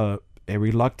which a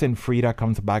reluctant Frida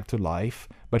comes back to life,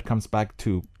 but comes back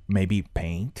to maybe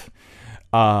paint.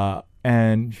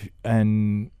 And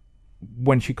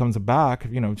when she comes back,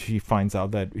 she finds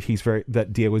out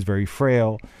that Diego is very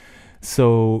frail.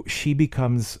 So she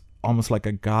becomes almost like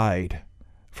a guide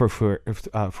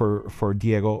for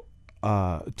Diego.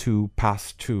 To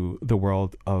pass to the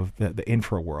world of the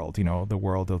infra world, the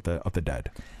world of the dead.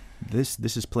 This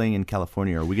is playing in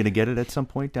California. Are we going to get it at some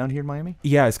point down here in Miami?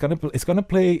 Yeah, it's gonna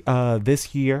play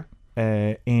this year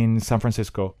in San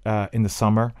Francisco in the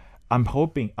summer. I'm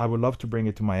hoping. I would love to bring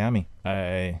it to Miami.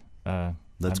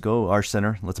 Let's go, Art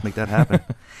Center. Let's make that happen.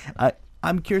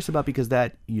 I'm curious about, because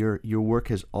that your work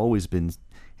has always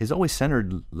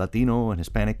centered Latino and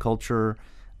Hispanic culture.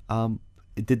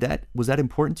 Was that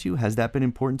important to you? Has that been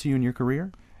important to you in your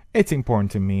career? It's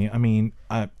important to me. I mean,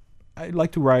 I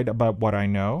like to write about what I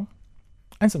know,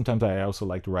 And sometimes I also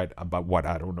like to write about what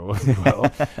I don't know as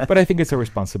well. But I think it's a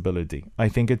responsibility. I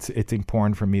think it's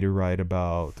important for me to write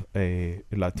about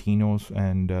Latinos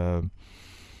and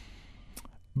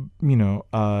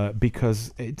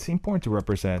because it's important to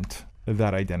represent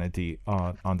that identity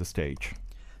on the stage.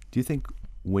 Do you think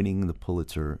winning the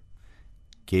Pulitzer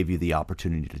gave you the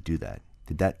opportunity to do that?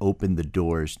 Did that open the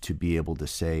doors to be able to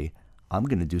say, I'm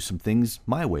going to do some things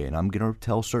my way and I'm going to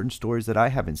tell certain stories that I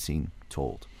haven't seen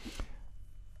told?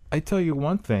 I tell you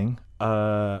one thing,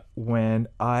 when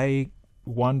I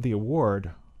won the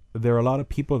award, there are a lot of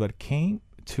people that came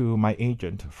to my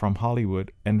agent from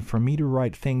Hollywood, and for me to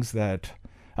write things that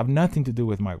have nothing to do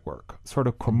with my work, sort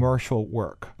of commercial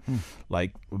work,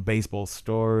 like a baseball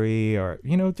story or,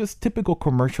 just typical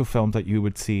commercial films that you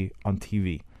would see on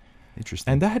TV.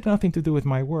 Interesting. And that had nothing to do with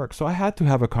my work. So I had to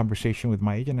have a conversation with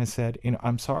my agent. I said,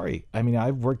 I'm sorry. I mean,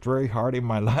 I've worked very hard in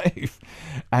my life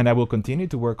and I will continue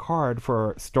to work hard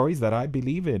for stories that I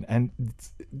believe in. And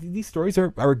these stories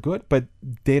are good, but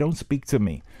they don't speak to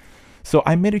me. So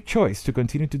I made a choice to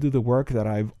continue to do the work that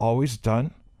I've always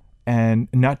done and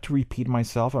not to repeat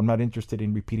myself. I'm not interested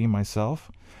in repeating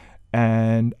myself.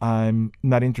 And I'm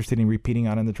not interested in repeating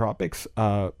Anna in the Tropics.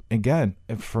 Again,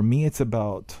 for me, it's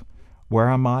about where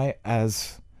am I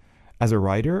as a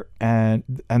writer and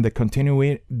the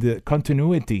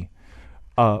continuity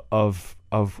of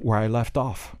where I left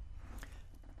off.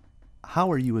 How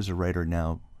are you as a writer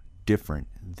now different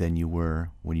than you were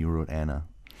when you wrote Anna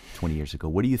 20 years ago?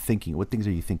 What are you thinking? What things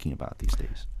are you thinking about these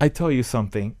days? I tell you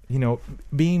something,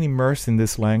 being immersed in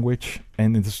this language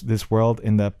and in this world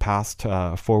in the past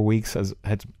 4 weeks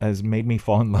has made me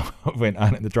fall in love with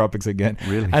Anna in the Tropics again.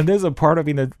 Really? And there's a part of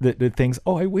me that thinks,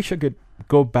 I wish I could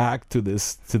go back to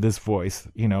this voice,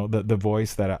 the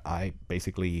voice that I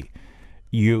basically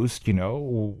used,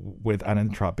 with Anna in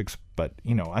the Tropics. But,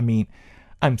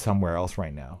 I'm somewhere else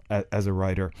right now as a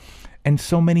writer. And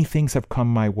so many things have come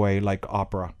my way, like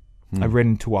opera. I've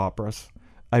written 2 operas.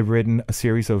 I've written a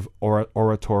series of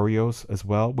oratorios as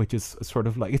well, which is sort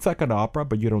of like, it's like an opera,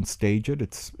 but you don't stage it.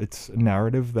 It's a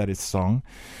narrative that is sung.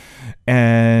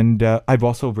 And I've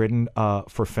also written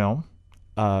for film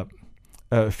a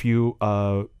few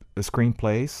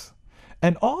screenplays.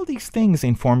 And all these things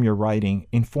inform your writing,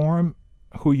 inform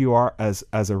who you are as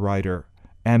a writer,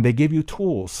 and they give you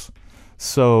tools.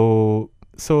 So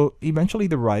eventually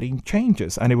the writing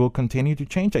changes, and it will continue to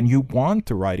change, and you want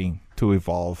the writing to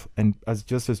evolve, and as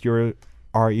you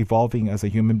are evolving as a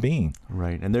human being.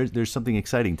 Right, and there's something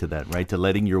exciting to that, right? To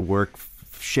letting your work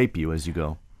shape you as you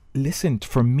go. Listen,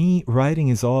 for me, writing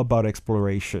is all about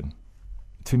exploration.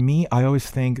 To me, I always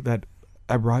think that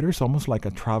a writer is almost like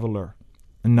a traveler,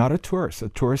 not a tourist. A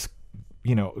tourist,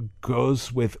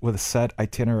 goes with a set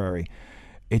itinerary.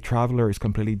 A traveler is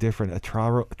completely different. A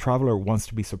traveler wants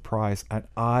to be surprised, and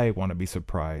I want to be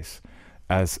surprised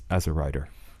as a writer.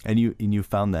 And you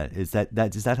found that is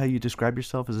that how you describe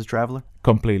yourself, as a traveler?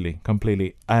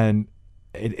 Completely, and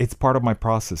it's part of my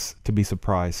process to be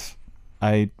surprised.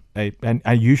 I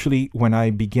usually, when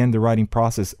I begin the writing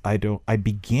process, I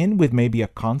begin with maybe a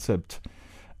concept,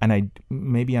 and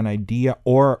maybe an idea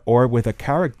or with a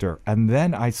character, and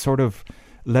then I sort of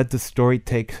let the story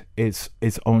take its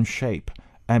own shape.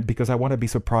 And because I want to be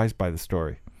surprised by the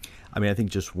story. I mean, I think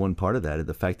just one part of that,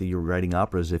 the fact that you're writing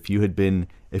operas. If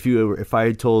I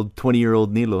had told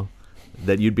 20-year-old Nilo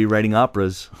that you'd be writing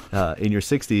operas in your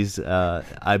 60s,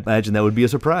 I imagine that would be a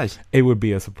surprise. It would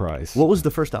be a surprise. What was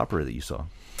the first opera that you saw?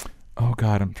 Oh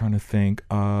God, I'm trying to think.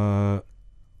 Or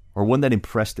one that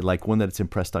impressed, like one that's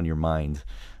impressed on your mind,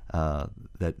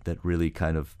 that really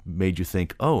kind of made you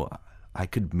think, oh, I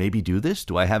could maybe do this.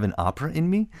 Do I have an opera in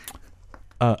me?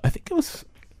 I think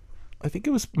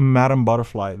it was Madame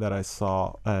Butterfly that I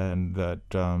saw, and that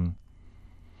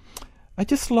I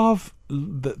just love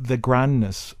the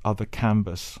grandness of the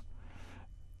canvas.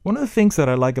 One of the things that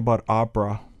I like about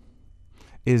opera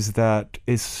is that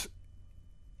it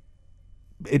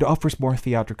offers more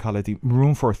theatricality,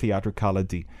 room for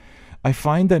theatricality. I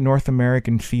find that North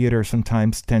American theater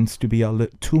sometimes tends to be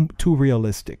too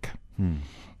realistic.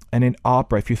 And in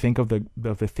opera, if you think of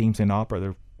the themes in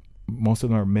opera, most of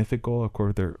them are mythical. Of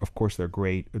course, they're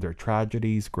great. They're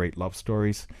tragedies, great love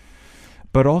stories,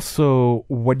 but also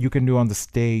what you can do on the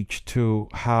stage to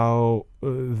how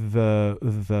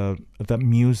the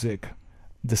music,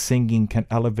 the singing can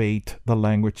elevate the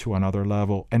language to another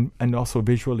level, and also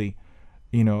visually,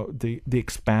 the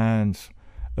expanse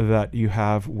that you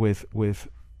have with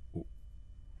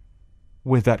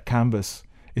that canvas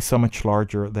is so much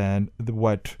larger than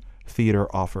what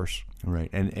theater offers.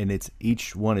 Right, and it's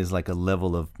each one is like a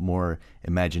level of more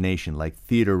imagination. Like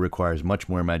theater requires much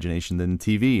more imagination than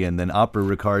TV, and then opera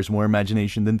requires more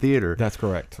imagination than theater. That's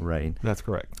correct. Right. That's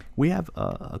correct. We have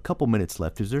a couple minutes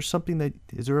left. Is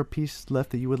there a piece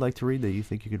left that you would like to read that you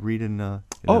think you could read in a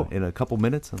couple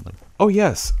minutes? Oh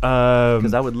yes,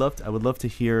 because I would love to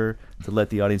hear, to let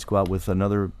the audience go out with a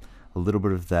little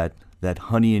bit of that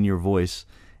honey in your voice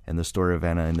and the story of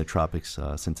Anna in the Tropics,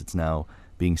 since it's now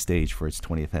being staged for its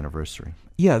 20th anniversary.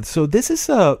 Yeah, so this is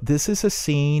a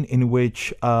scene in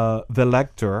which the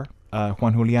lector,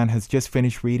 Juan Julian, has just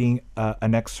finished reading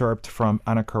an excerpt from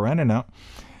Anna Karenina,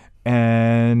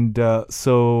 and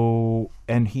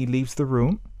he leaves the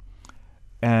room,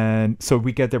 and so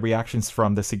we get the reactions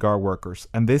from the cigar workers,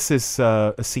 and this is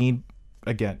a scene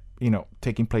again,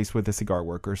 taking place with the cigar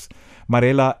workers.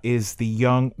 Marela is the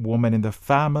young woman in the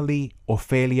family.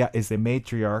 Ofelia is the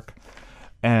matriarch.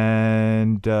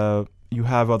 And you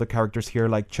have other characters here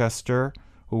like Chester,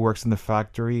 who works in the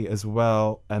factory as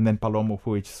well, and then Palomo,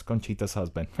 who is Conchita's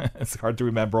husband. It's hard to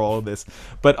remember all of this,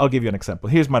 but I'll give you an example.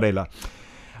 Here's Marela.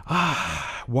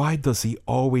 Why does he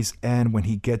always end when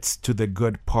he gets to the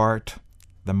good part?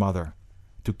 The mother.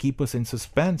 To keep us in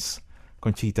suspense.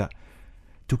 Conchita.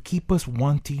 To keep us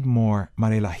wanting more.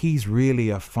 Marela. He's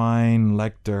really a fine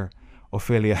lector.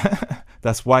 Ofelia.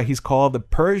 That's why he's called the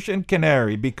Persian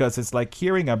canary, because it's like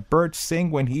hearing a bird sing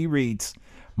when he reads.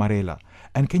 Marela.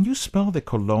 And can you smell the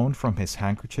cologne from his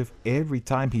handkerchief every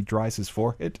time he dries his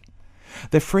forehead?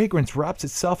 The fragrance wraps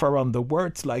itself around the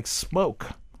words like smoke.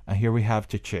 And here we have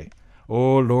Cheche.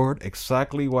 Oh, Lord,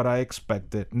 exactly what I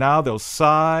expected. Now they'll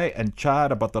sigh and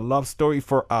chat about the love story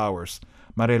for hours.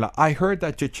 Marela. I heard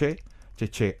that, Cheche.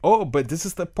 Cheche. Oh, but this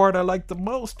is the part I like the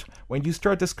most. When you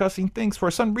start discussing things, for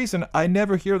some reason, I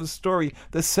never hear the story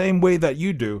the same way that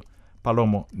you do.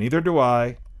 Palomo. Neither do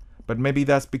I. But maybe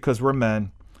that's because we're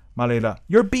men. Marela.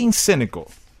 You're being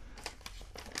cynical.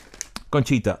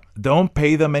 Conchita. Don't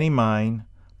pay them any mind.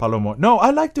 Palomo. No, I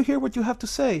like to hear what you have to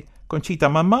say. Conchita.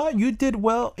 Mama, you did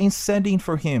well in sending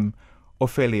for him.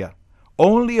 Ofelia.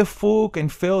 Only a fool can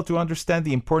fail to understand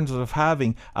the importance of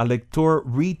having a lector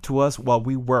read to us while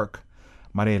we work.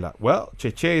 Marela. Well,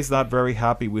 Cheche is not very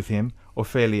happy with him.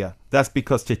 Ofelia. That's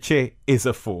because Cheche is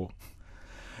a fool.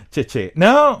 Cheche.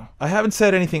 No, I haven't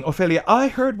said anything. Ofelia. I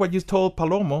heard what you told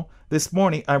Palomo this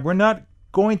morning, and we're not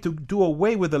going to do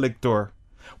away with the lector.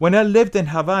 When I lived in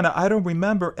Havana, I don't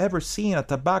remember ever seeing a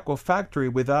tobacco factory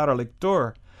without a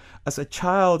lector. As a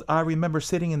child, I remember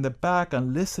sitting in the back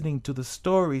and listening to the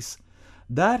stories.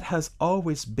 That has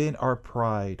always been our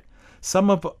pride. Some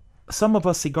of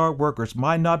us cigar workers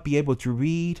might not be able to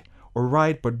read or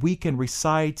write, but we can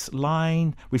recite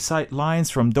lines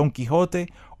from Don Quixote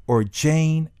or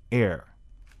Jane Eyre.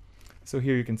 So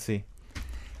here you can see.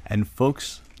 And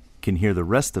folks can hear the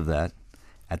rest of that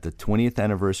at the 20th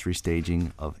anniversary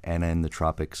staging of Anna in the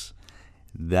Tropics.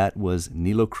 That was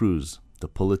Nilo Cruz, the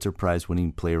Pulitzer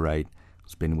Prize-winning playwright,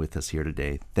 who's been with us here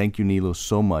today. Thank you, Nilo,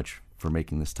 so much for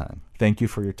making this time. Thank you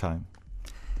for your time.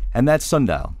 And that's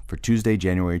Sundial for Tuesday,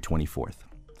 January 24th.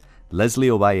 Leslie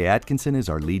Ovalle Atkinson is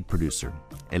our lead producer.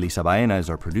 Elisa Baena is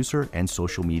our producer and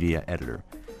social media editor.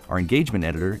 Our engagement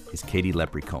editor is Katie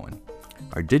Lepre-Cohen.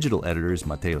 Our digital editor is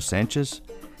Mateo Sanchez.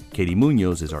 Katie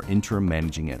Munoz is our interim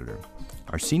managing editor.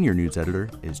 Our senior news editor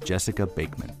is Jessica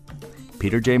Bakeman.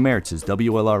 Peter J. Mertz is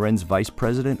WLRN's vice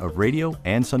president of radio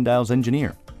and Sundial's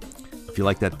engineer. If you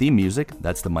like that theme music,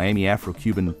 that's the Miami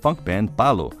Afro-Cuban funk band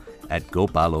Palo at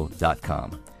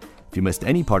gopalo.com. If you missed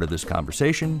any part of this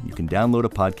conversation, you can download a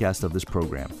podcast of this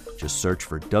program. Just search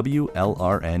for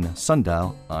WLRN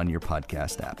Sundial on your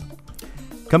podcast app.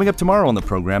 Coming up tomorrow on the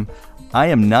program, I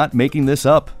am not making this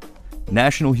up.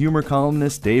 National humor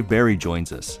columnist Dave Barry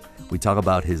joins us. We talk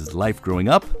about his life growing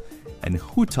up and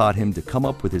who taught him to come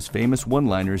up with his famous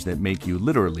one-liners that make you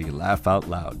literally laugh out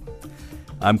loud.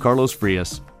 I'm Carlos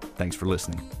Frias. Thanks for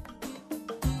listening.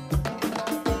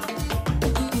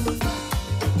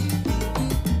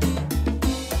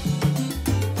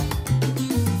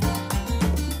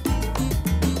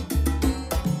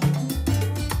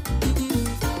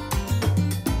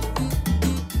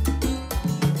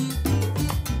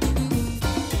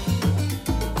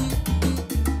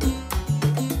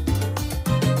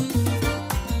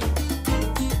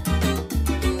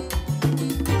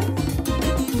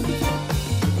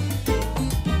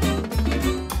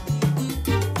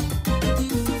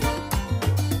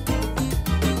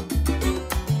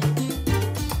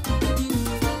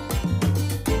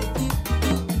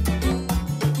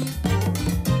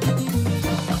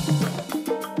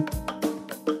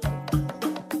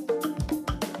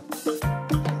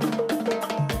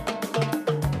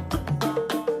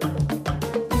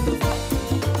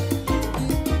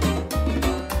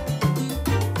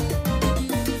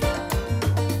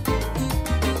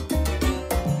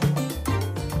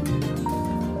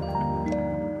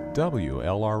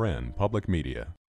 WLRN Public Media.